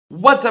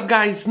What's up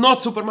guys,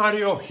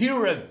 notSuperMario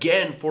here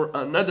again for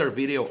another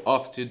video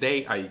of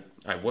today. I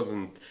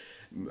wasn't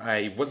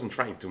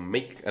trying to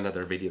make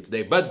another video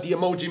today, but the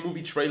Emoji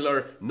movie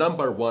trailer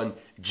 #1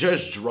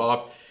 just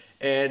dropped.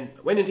 And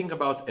when you think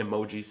about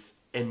emojis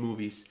and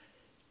movies,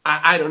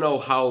 I don't know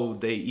how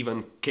they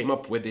even came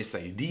up with this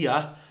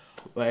idea,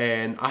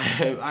 and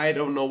I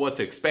don't know what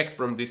to expect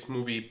from this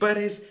movie, but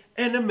it's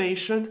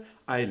animation.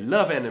 I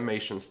love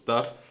animation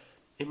stuff.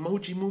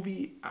 Emoji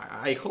movie,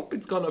 I hope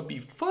it's gonna be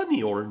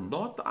funny or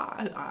not.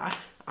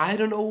 I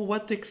don't know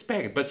what to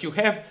expect, but you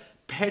have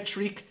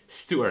Patrick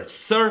Stewart,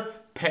 Sir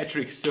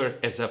Patrick Stewart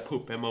as a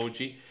poop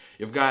emoji.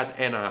 You've got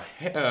Anna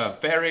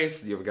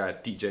Faris, you've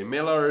got TJ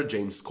Miller,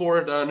 James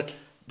Corden,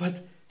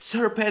 but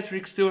Sir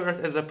Patrick Stewart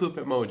as a poop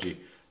emoji.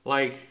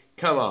 Like,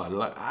 come on.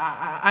 Like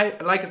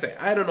I said,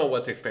 I don't know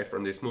what to expect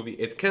from this movie.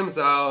 It comes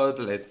out,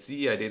 let's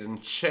see, I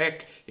didn't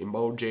check,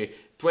 Emoji,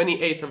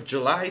 28th of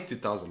July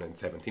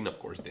 2017, of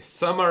course, this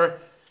summer.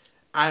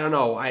 I don't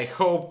know, I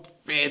hope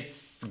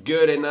it's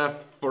good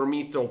enough for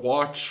me to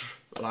watch.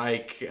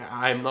 Like,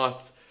 I'm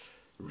not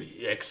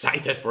really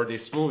excited for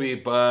this movie,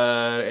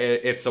 but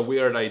it's a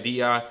weird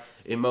idea.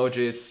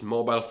 Emojis,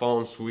 mobile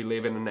phones, we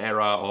live in an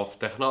era of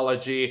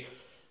technology.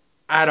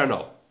 I don't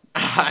know.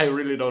 I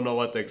really don't know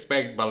what to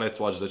expect, but let's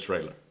watch the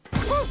trailer.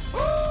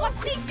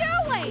 What's he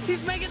doing?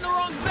 He's making the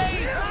wrong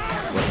face!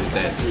 What is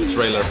that? A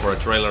trailer for a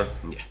trailer?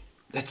 Yeah,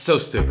 that's so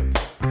stupid.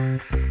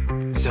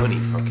 Sony,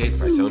 okay, it's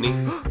by Sony.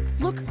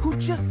 Look who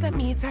just sent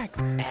me a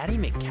text. Addie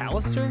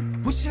McAllister?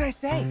 What should I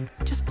say?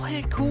 Just play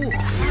it cool.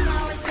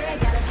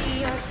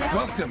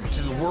 Welcome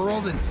to the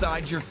world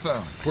inside your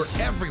phone, where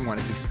everyone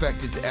is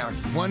expected to act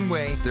one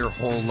way their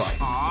whole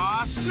life.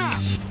 Aw, snap!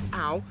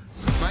 Ow.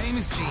 My name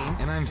is Gene,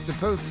 and I'm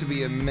supposed to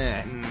be a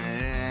meh.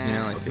 You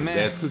know, like, meh,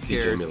 That's who TJ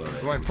cares? Miller.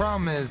 But my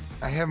problem is,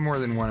 I have more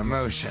than one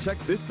emotion. Check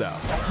this out.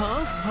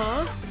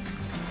 Huh?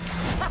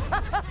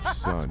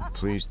 Son,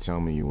 please tell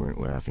me you weren't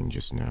laughing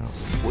just now.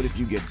 What if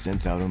you get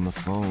sent out on the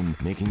phone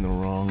making the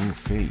wrong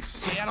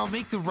face? Dad, I'll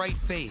make the right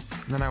face.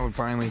 Then I would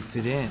finally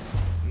fit in.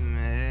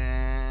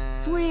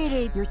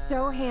 Sweetie, you're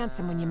so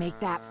handsome when you make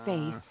that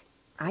face.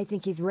 I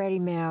think he's ready,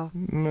 Mel.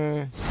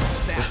 Meh.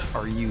 That's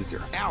our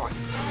user,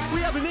 Alex.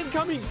 We have an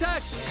incoming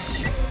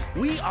text!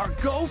 We are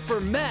go for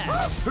men!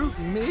 Who,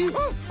 me?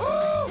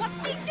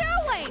 What's he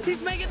doing?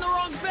 He's making the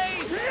wrong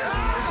face!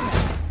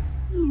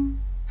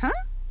 Huh?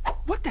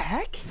 What the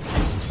heck?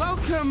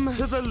 Welcome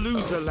to the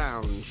Loser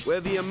Lounge,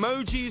 where the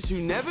emojis who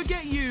never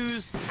get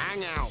used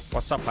hang out.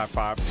 What's up, high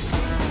five?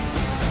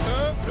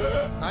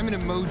 I'm an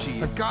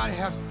emoji. I've got to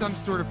have some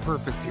sort of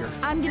purpose here.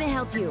 I'm gonna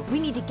help you. We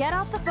need to get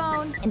off the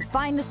phone and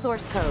find the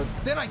source code.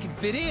 Then I can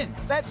fit in.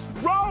 Let's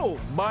roll!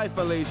 Bye,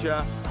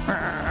 Felicia.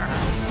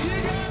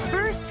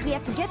 First, we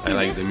have to get I through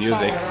like this the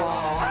music.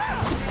 firewall.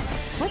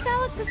 What's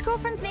Alex's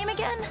girlfriend's name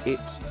again? It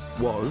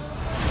was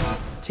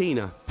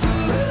Tina,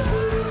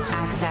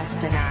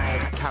 Access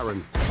denied.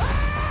 Karen,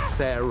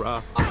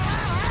 Sarah.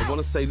 I want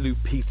to say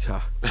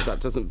Lupita, but that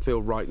doesn't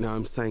feel right now.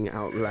 I'm saying it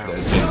out loud.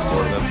 James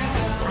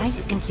Corden. I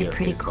think you're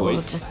pretty cool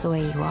just the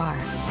way you are.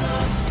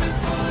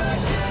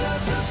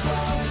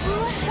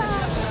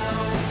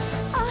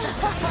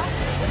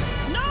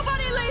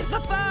 Nobody leaves the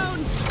phone!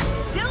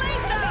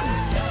 Delete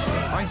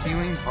them! My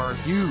feelings are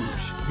huge.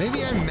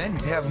 Maybe I'm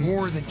meant to have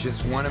more than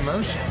just one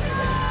emotion.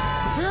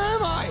 Where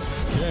am I?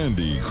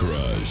 Candy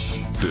Crush.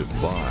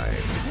 Divine.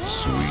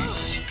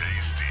 Sweet.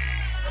 Tasty.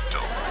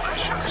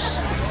 Delicious.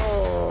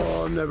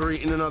 Oh, I'm never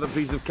eating another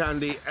piece of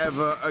candy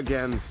ever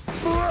again.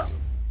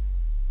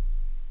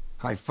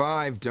 High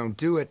five, don't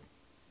do it.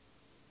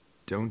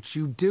 Don't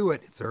you do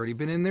it. It's already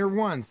been in there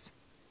once.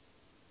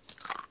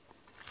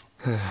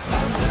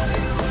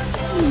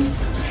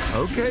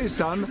 Okay,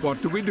 son,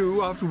 what do we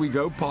do after we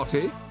go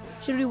potty?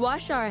 Should we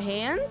wash our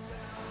hands?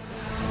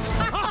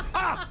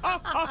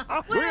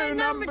 We're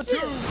number 2!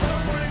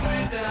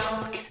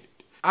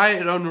 I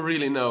don't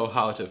really know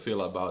how to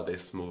feel about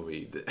this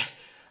movie.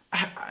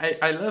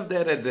 I love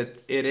that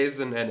it is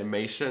an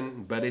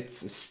animation, but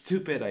it's a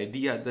stupid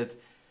idea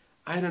that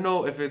I don't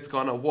know if it's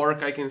gonna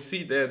work. I can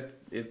see that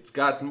it's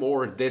got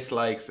more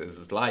dislikes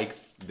as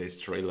likes, this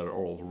trailer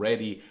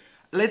already.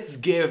 Let's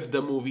give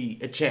the movie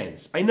a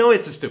chance. I know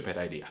it's a stupid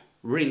idea.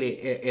 Really,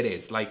 it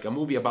is. Like a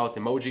movie about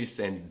emojis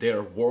and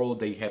their world,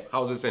 they have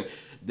houses, and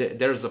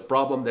there's a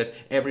problem that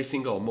every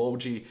single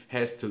emoji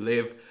has to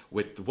live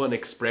with one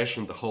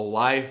expression the whole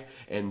life,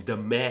 and the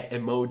meh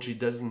emoji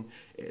doesn't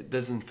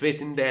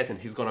fit in that, and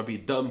he's gonna be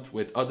dumped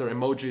with other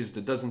emojis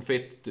that doesn't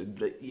fit.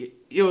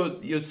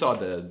 You saw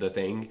the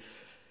thing.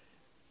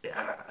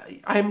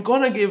 I'm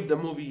gonna give the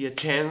movie a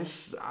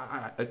chance.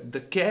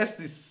 The cast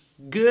is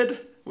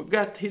good. We've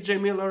got TJ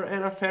Miller,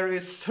 Anna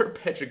Faris, Sir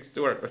Patrick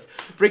Stewart, that's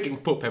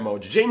freaking poop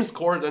emoji. James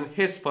Corden,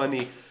 he's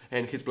funny,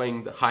 and he's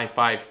playing the high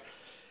five.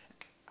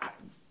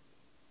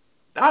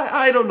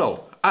 I don't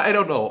know. I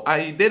don't know.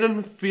 I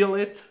didn't feel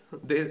it.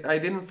 I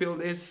didn't feel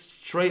this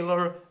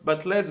trailer,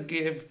 but let's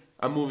give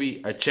a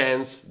movie a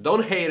chance.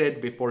 Don't hate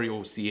it before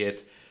you see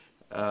it.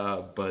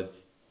 But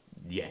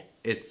yeah,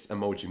 it's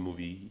Emoji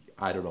movie.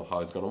 I don't know how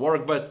it's gonna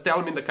work, but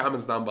tell me in the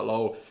comments down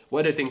below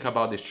what do you think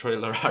about this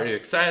trailer. Are you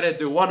excited?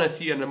 Do you want to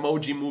see an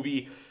emoji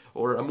movie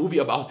or a movie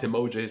about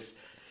emojis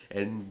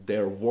and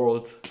their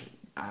world?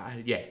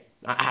 Yeah,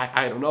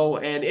 I don't know.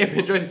 And if you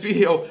enjoyed this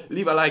video,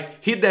 leave a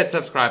like, hit that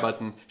subscribe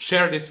button,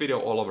 share this video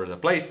all over the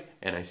place,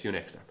 and I see you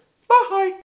next time. Bye!